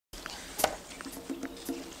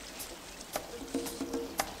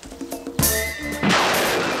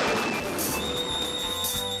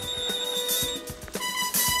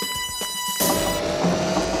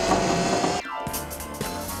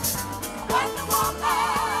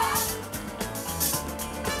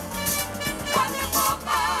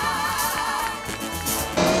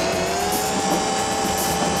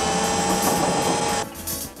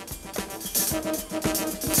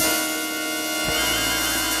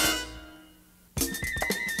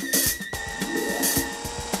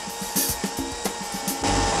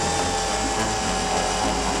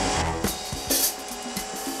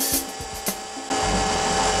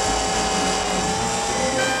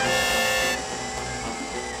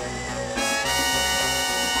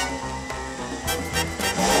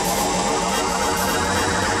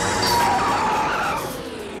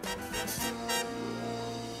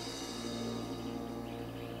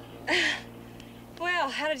Well,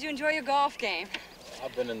 how did you enjoy your golf game?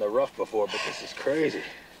 I've been in the rough before, but this is crazy.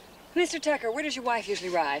 Mr. Tucker, where does your wife usually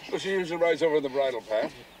ride? Well, she usually rides over the bridle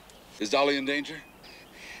path. Is Dolly in danger?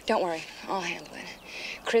 Don't worry, I'll handle it.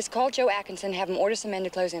 Chris, call Joe Atkinson, have him order some men to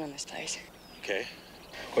close in on this place. Okay.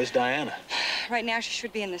 Where's Diana? Right now, she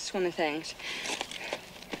should be in the swimming things.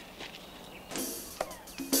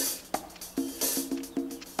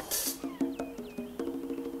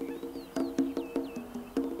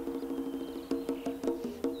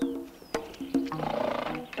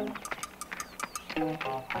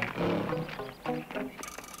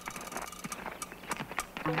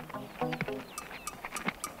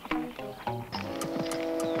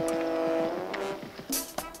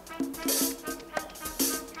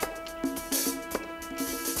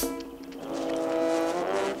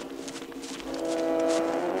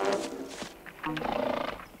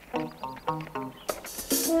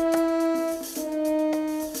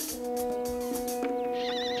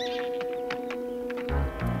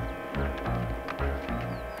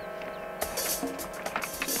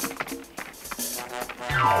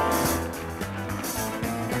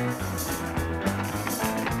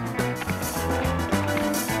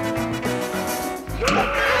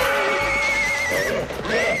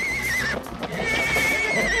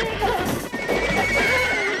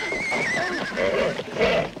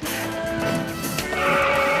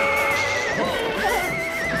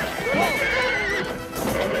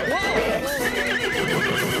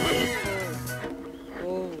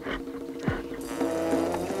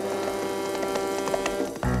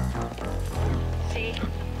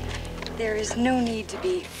 There is no need to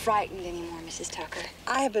be frightened anymore, Mrs. Tucker.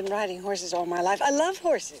 I have been riding horses all my life. I love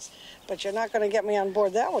horses, but you're not going to get me on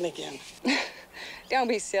board that one again. Don't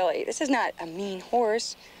be silly. This is not a mean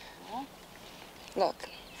horse. Look,